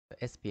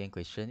SPM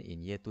question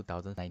in year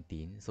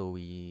 2019. So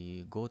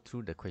we go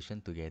through the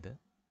question together.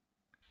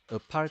 A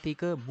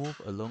particle moves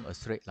along a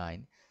straight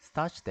line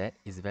such that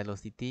its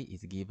velocity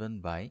is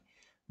given by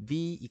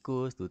v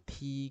equals to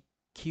t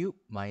cubed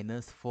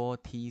minus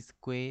 4t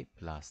squared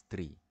plus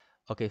 3.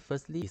 Okay,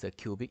 firstly, it's a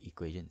cubic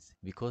equations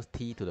because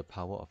t to the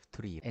power of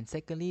 3. And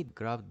secondly, the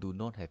graph do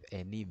not have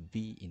any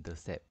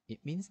v-intercept. It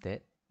means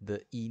that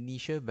the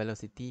initial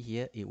velocity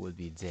here, it will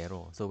be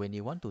 0. So when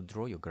you want to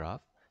draw your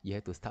graph, you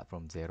have to start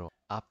from 0.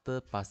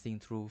 After passing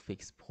through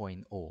fixed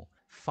point O,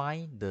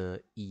 find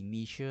the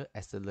initial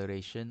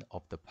acceleration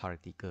of the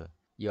particle.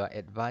 You are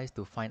advised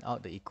to find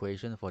out the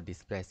equation for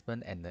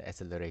displacement and the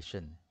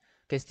acceleration.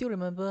 Can still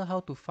remember how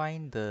to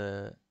find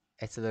the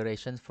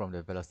acceleration from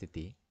the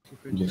velocity?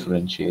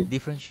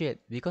 Differentiate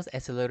because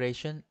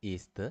acceleration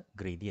is the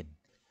gradient.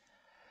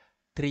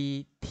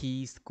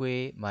 3t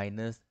squared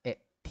minus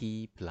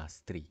 8t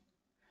plus 3.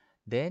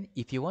 Then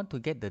if you want to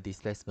get the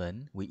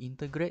displacement, we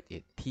integrate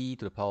it. T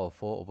to the power of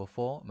 4 over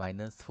 4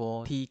 minus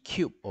 4t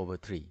cubed over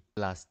 3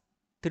 plus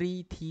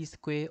 3t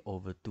squared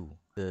over 2.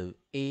 The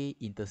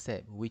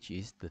a-intercept, which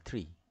is the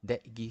 3,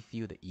 that gives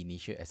you the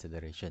initial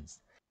accelerations.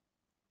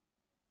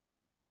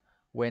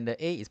 When the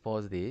a is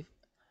positive,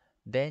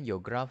 then your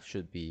graph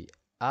should be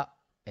up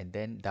and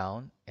then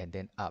down and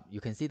then up.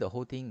 You can see the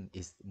whole thing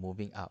is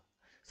moving up.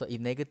 So if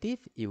negative,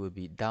 it will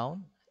be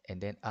down and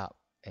then up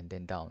and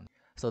then down.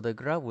 So the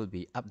graph will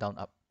be up, down,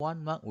 up.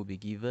 1 mark will be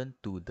given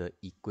to the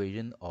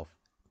equation of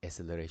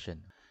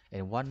acceleration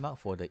and 1 mark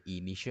for the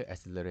initial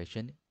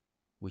acceleration,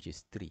 which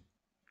is 3.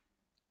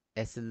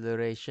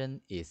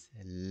 Acceleration is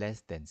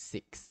less than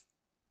 6.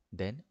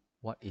 Then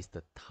what is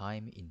the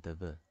time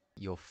interval?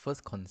 Your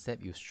first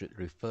concept you should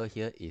refer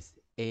here is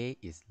a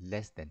is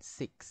less than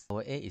 6.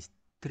 Our a is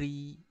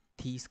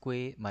 3t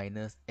squared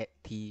minus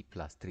 8t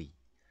plus 3.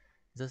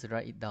 Just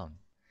write it down.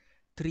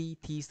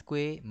 3t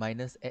squared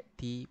minus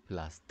 8t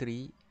plus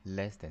 3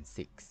 less than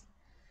 6.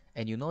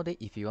 And you know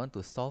that if you want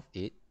to solve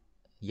it,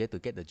 you have to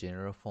get the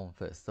general form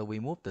first. So we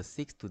move the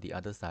 6 to the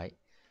other side.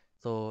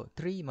 So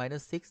 3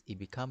 minus 6, it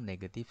becomes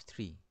negative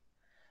 3.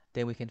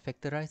 Then we can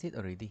factorize it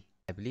already.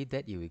 I believe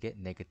that you will get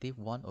negative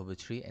 1 over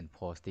 3 and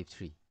positive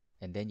 3.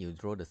 And then you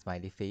draw the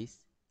smiley face.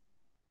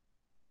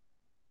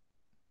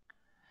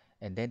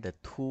 And then the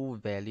two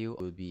value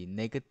will be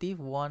negative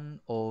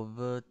 1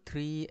 over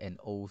 3 and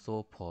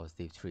also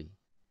positive 3.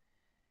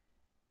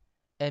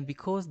 And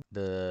because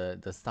the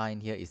sign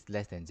here is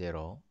less than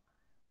 0,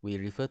 we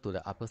refer to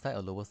the upper side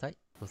or lower side?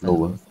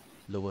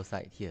 Lower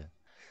side here.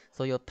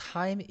 So your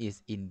time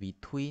is in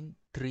between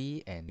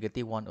 3 and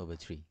negative 1 over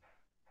 3.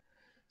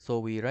 So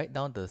we write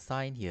down the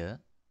sign here,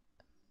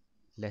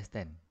 less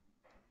than.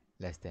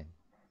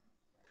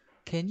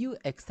 Can you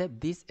accept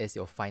this as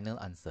your final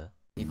answer?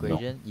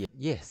 Equation? No.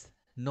 Yes.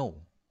 No.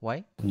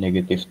 Why?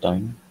 Negative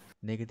time.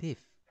 Negative.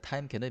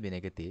 Time cannot be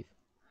negative.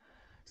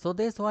 So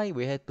that's why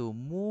we have to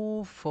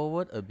move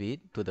forward a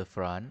bit to the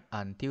front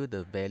until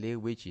the value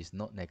which is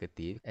not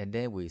negative, and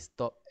then we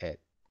stop at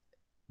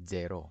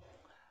 0.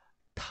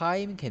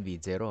 Time can be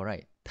 0,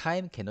 right?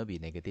 Time cannot be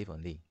negative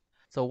only.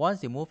 So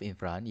once you move in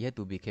front, you have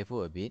to be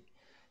careful a bit.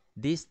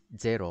 This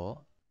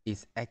 0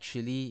 is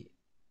actually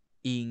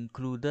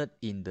included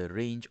in the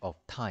range of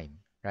time,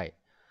 right?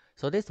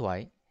 So that's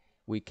why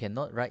we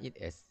cannot write it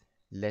as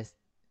less,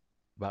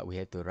 but we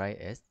have to write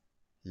as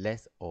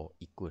less or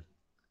equal.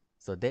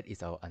 So that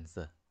is our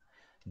answer.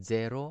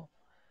 0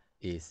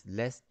 is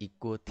less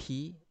equal,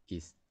 t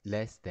is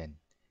less than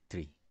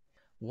 3.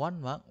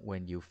 1 mark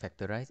when you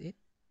factorize it.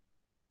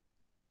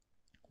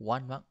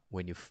 1 mark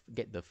when you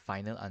get the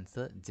final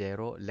answer,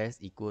 0 less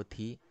equal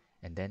t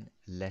and then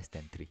less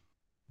than 3.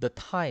 The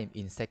time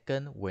in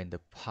second when the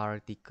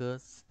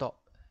particles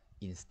stop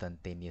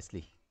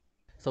instantaneously.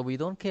 So we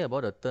don't care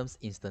about the terms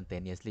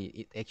instantaneously.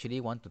 It actually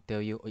want to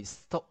tell you it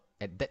stopped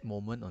at that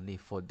moment only,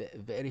 for that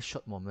very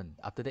short moment.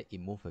 After that, it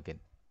moves again.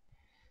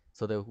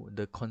 So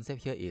the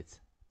concept here is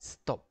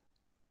stop.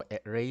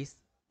 At race,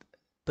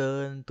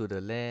 turn to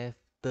the left,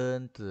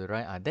 turn to the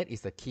right. That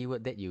is the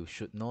keyword that you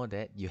should know,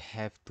 that you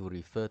have to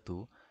refer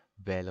to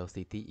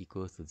velocity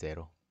equals to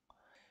 0,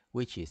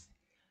 which is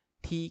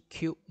t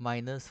cubed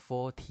minus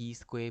 4t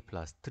squared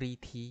plus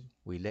 3t,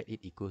 we let it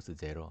equals to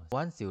 0.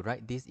 Once you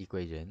write this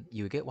equation,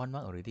 you get 1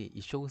 mark already.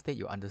 It shows that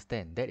you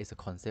understand. That is the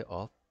concept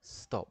of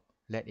stop.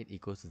 Let it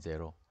equals to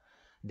 0.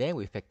 Then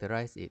we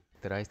factorize it.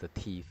 Factorize the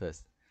t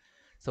first.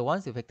 So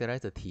once you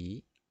factorize the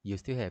t, you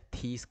still have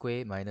t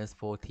squared minus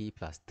 4t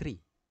plus 3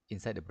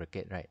 inside the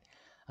bracket, right?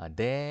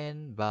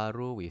 Then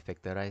baru we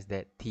factorize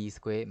that t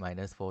squared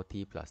minus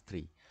 4t plus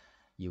 3.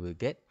 You will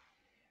get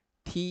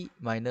t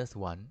minus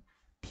 1,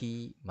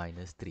 t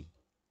minus 3.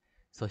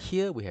 So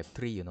here we have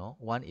 3, you know.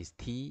 One is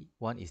t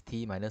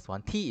minus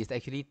 1. T is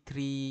actually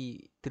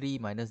 3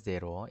 minus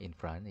 0 in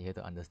front. You have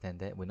to understand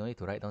that. We don't need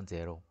to write down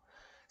 0.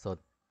 So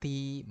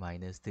t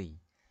minus 3.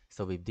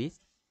 So with this,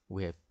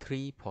 we have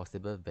 3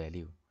 possible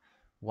values.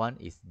 One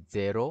is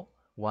 0,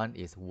 one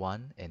is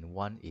 1, and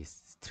one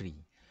is 3.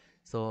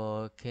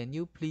 So can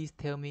you please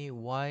tell me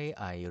why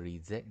I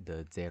reject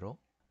the 0?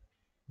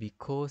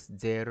 Because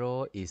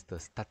 0 is the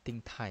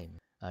starting time.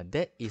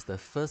 That is the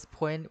first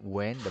point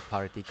when the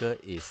particle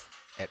is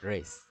at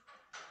rest.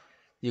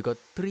 You got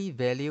 3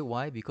 value.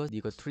 Why? Because you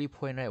got 3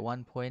 point, right?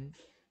 1 point,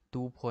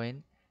 2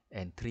 point,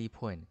 and 3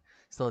 point.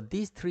 So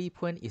this 3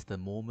 point is the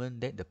moment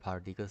that the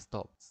particle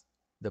stops.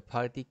 The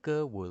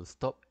particle will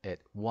stop at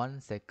 1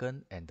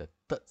 second and the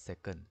third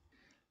second.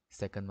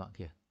 Second mark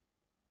here.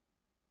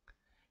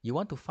 You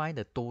want to find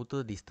the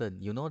total distance.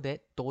 You know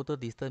that total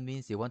distance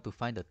means you want to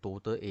find the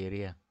total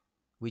area,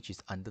 which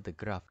is under the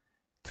graph,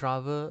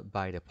 traveled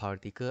by the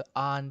particle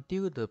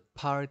until the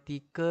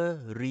particle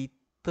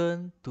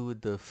return to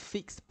the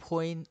fixed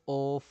point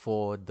O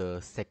for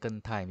the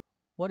second time.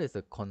 What is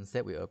the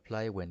concept we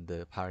apply when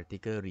the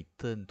particle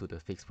return to the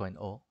fixed point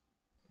O?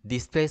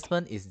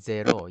 Displacement is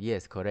 0.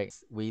 Yes,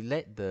 correct. We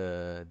let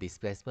the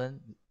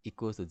displacement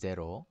equals to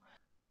 0.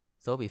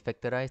 So we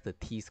factorize the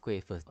t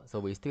square first. So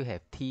we still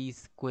have t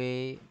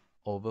square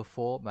over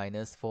 4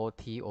 minus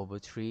 4t over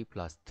 3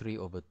 plus 3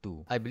 over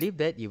 2. I believe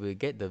that you will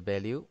get the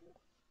value.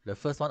 The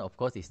first one, of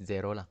course, is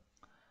 0 lah.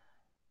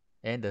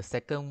 And the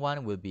second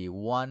one will be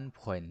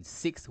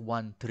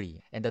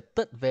 1.613. And the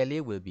third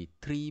value will be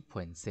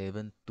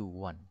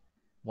 3.721.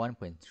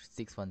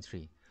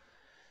 1.613.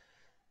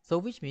 So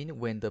which means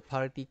when the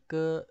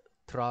particle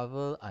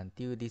travel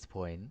until this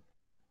point,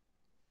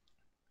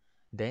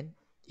 then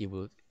it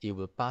will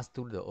pass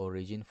through the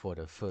origin for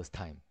the first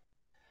time.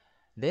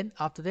 Then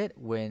after that,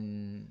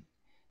 when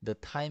the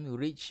time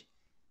reach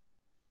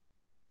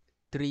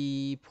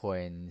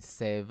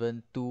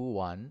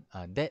 3.721,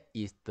 that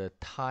is the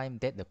time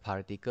that the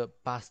particle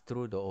passed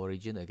through the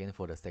origin again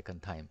for the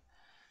second time.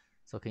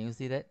 So can you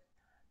see that?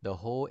 The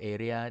whole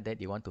area that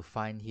you want to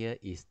find here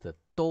is the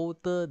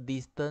total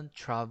distance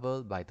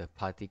traveled by the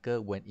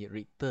particle when it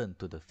returned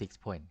to the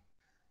fixed point.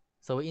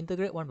 So we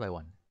integrate one by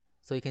one.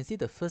 So you can see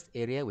the first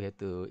area we have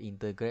to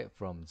integrate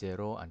from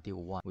 0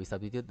 until 1. We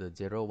substitute the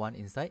 0, 1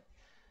 inside.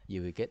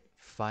 You will get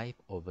 5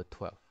 over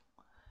 12.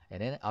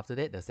 And then after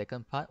that, the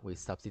second part, we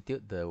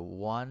substitute the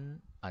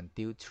 1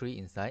 until 3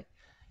 inside.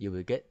 You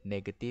will get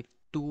negative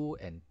 2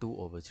 and 2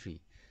 over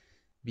 3.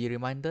 Be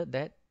reminded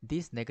that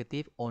this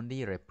negative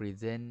only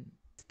represent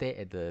stay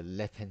at the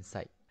left hand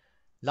side.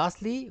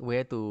 Lastly, we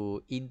have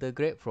to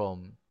integrate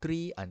from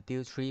 3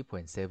 until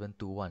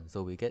 3.721.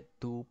 So we get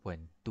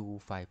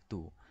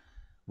 2.252.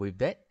 With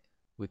that,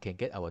 we can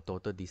get our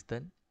total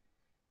distance,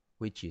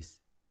 which is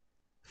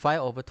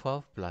 5 over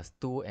 12 plus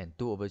 2 and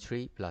 2 over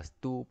 3 plus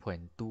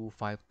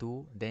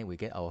 2.252. Then we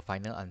get our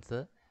final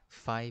answer,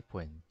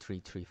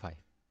 5.335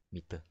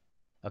 meter.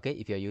 Okay,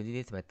 if you are using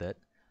this method,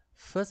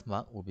 first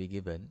mark will be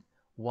given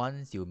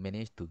once you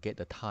manage to get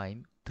the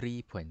time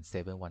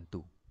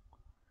 3.712.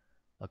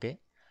 Okay,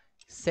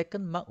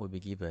 second mark will be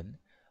given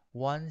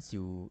once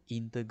you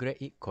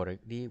integrate it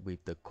correctly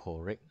with the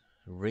correct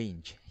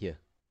range here.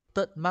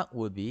 Third mark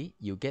will be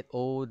you get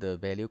all the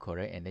value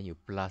correct and then you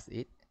plus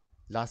it.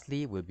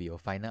 Lastly will be your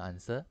final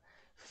answer,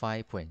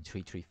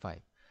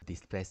 5.335.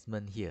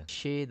 Displacement here.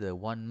 Share the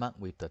 1 mark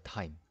with the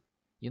time.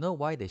 You know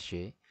why they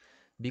share?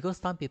 Because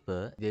some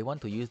people, they want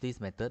to use this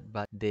method,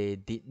 but they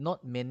did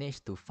not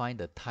manage to find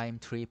the time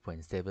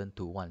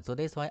 3.721. So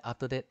that's why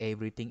after that,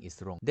 everything is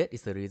wrong. That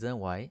is the reason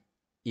why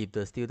if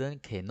the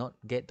student cannot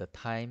get the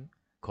time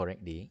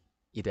correctly,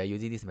 if they are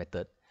using this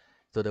method,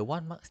 so the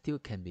 1 mark still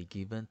can be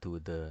given to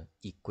the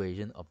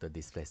equation of the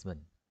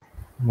displacement.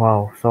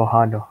 Wow, so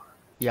hard though.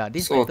 Yeah,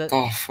 this So method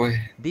tough,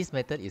 this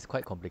method is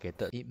quite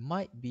complicated. It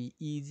might be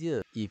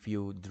easier if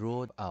you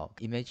draw out.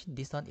 Imagine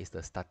this one is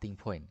the starting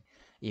point.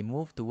 It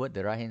moves toward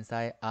the right hand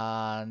side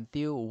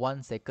until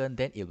 1 second,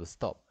 then it will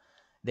stop.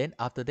 Then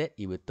after that,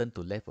 it will turn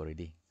to left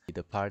already.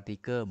 The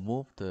particle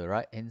move to the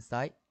right hand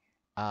side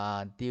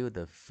until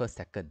the first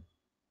second.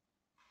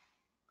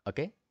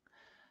 Okay?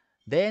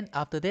 Then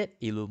after that,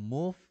 it will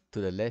move to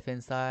the left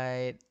hand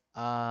side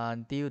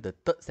until the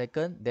third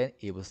second, then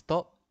it will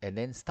stop and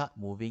then start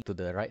moving to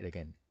the right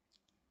again.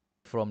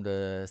 From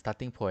the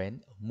starting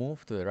point,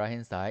 move to the right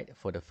hand side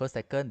for the first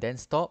second, then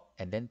stop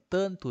and then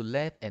turn to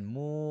left and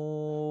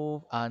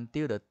move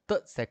until the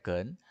third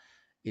second.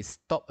 It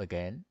stop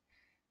again,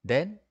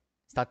 then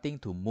starting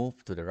to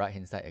move to the right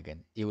hand side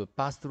again. It will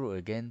pass through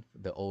again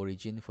the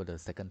origin for the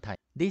second time.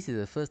 This is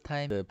the first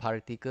time the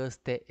particle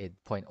stay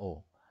at point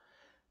O.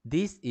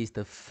 This is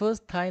the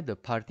first time the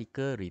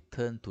particle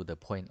return to the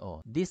point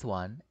O. This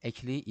one,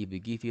 actually, it will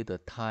give you the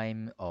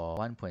time of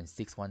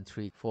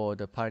 1.613 for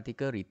the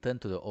particle return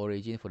to the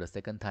origin for the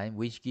second time,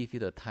 which gives you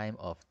the time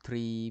of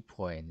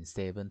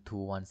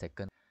 3.721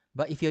 seconds.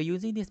 But if you're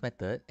using this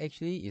method,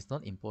 actually, it's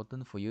not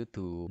important for you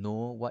to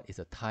know what is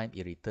the time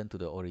it returned to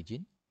the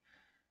origin,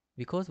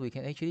 because we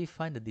can actually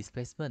find the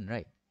displacement,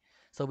 right?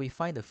 So we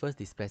find the first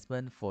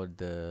displacement for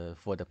the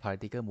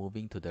particle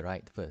moving to the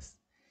right first.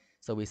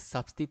 So we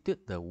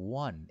substitute the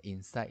 1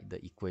 inside the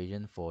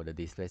equation for the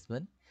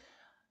displacement.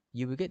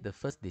 You will get the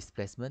first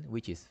displacement,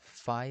 which is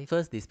 5.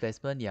 First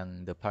displacement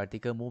yang the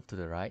particle move to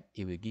the right,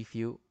 it will give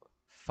you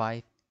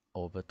 5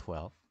 over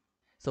 12.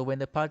 So when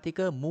the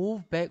particle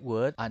move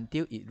backward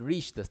until it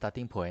reached the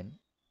starting point,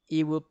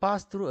 it will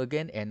pass through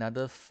again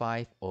another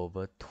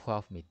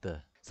 5/12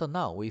 meter. So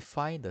now we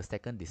find the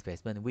second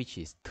displacement, which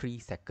is 3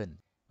 seconds.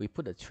 We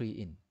put the 3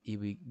 in. It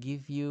will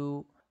give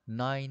you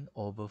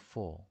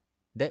 9/4.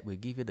 That will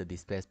give you the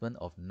displacement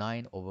of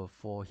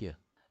 9/4 here.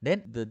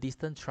 Then the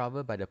distance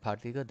traveled by the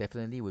particle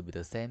definitely will be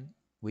the same,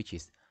 which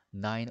is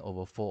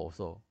 9/4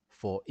 also,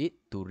 for it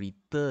to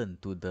return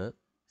to the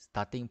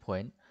starting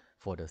point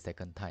for the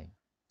second time.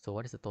 So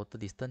what is the total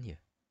distance here?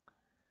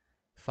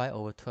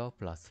 5/12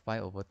 plus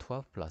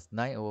 5/12 plus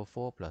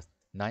 9/4 plus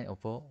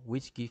 9/4,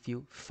 which give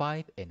you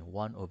 5 and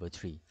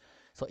 1/3.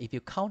 So if you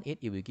count it,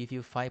 it will give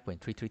you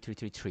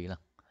 5.33333 lah.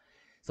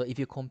 So if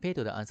you compare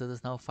to the answer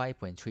just now,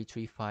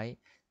 5.335,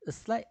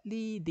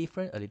 slightly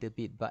different a little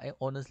bit, but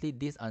honestly,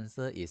 this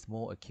answer is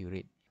more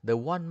accurate. The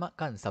 1 mark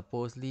can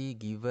supposedly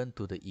given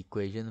to the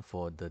equation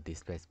for the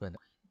displacement.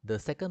 The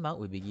second mark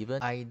will be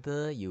given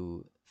either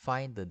you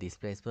find the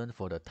displacement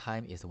for the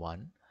time is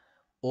 1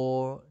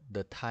 or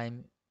the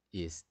time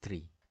is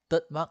 3.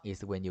 Third mark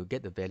is when you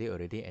get the value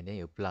already and then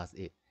you plus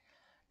it.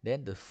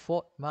 Then the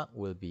fourth mark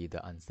will be the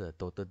answer,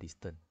 total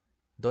distance.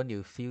 Don't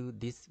you feel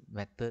this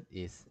method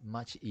is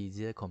much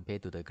easier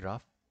compared to the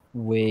graph?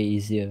 Way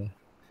easier.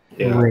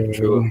 Yeah, Way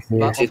true. easier.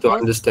 But Easy to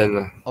understand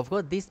lah. of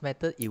course, this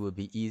method it will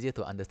be easier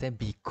to understand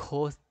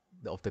because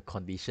of the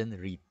condition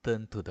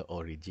return to the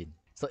origin.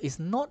 So it's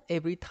not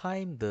every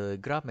time the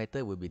graph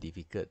method will be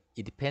difficult.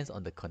 It depends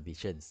on the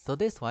conditions. So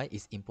that's why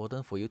it's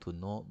important for you to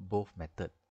know both methods.